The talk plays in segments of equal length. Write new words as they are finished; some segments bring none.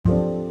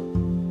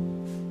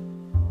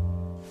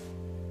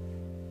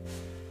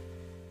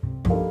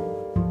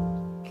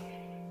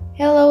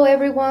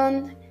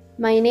everyone.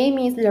 My name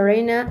is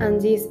Lorena, and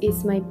this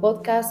is my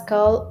podcast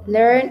called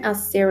Learn a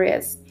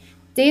Series.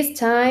 This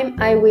time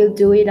I will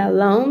do it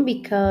alone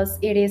because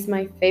it is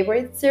my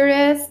favorite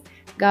series,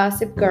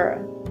 Gossip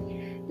Girl.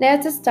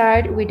 Let's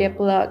start with the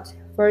plot.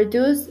 For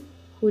those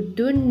who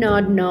do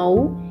not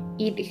know,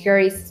 it here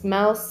is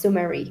small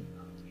summary.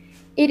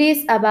 It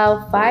is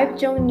about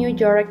five young New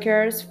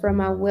Yorkers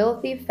from a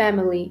wealthy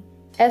family,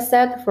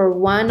 except for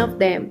one of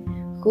them,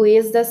 who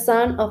is the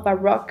son of a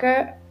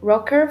rocker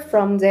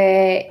from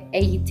the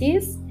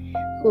 80s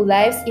who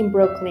lives in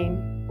Brooklyn.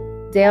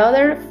 The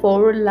other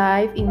four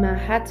live in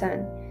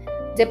Manhattan.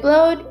 The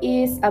plot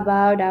is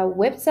about a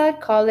website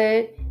called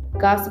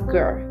Gossip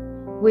Girl,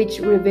 which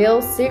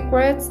reveals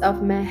secrets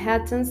of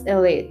Manhattan's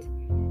elite.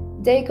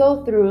 They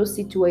go through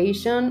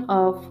situations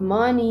of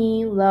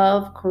money,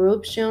 love,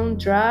 corruption,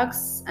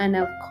 drugs, and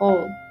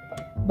alcohol,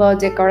 but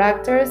the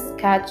characters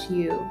catch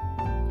you.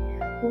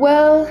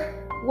 Well,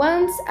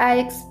 once I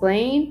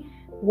explain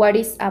what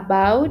it's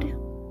about,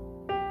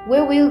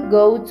 we will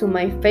go to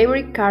my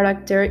favorite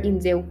character in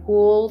the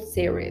whole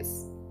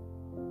series.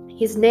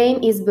 His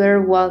name is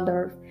Blair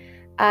Waldorf.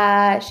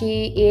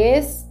 She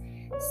is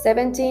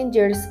 17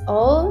 years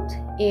old,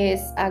 is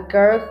a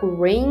girl who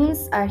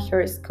rings at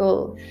her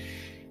school,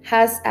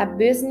 has a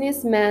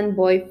businessman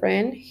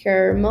boyfriend.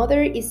 Her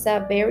mother is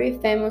a very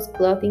famous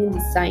clothing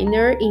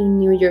designer in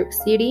New York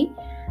City,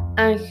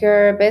 and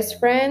her best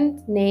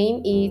friend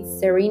name is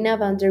Serena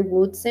van der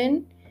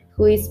Woodsen,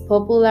 who is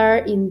popular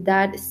in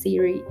that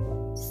city.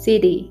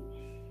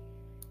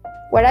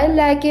 What I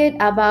like it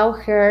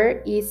about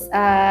her is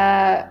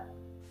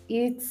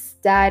it's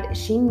that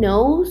she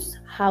knows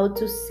how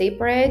to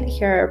separate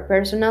her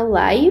personal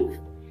life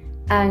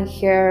and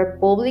her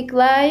public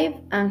life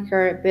and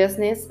her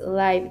business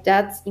life.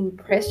 That's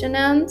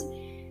impressionant,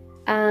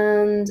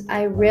 and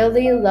I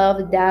really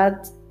love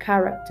that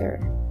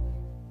character.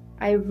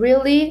 I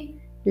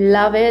really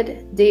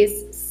loved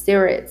this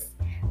series.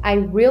 I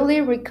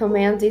really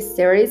recommend this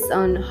series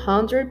on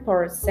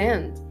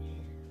 100%.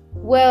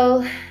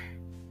 Well,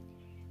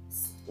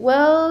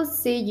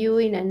 see you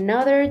in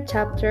another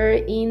chapter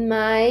in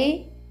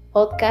my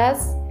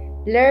podcast,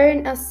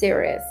 Learn a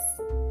Series.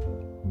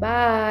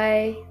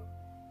 Bye.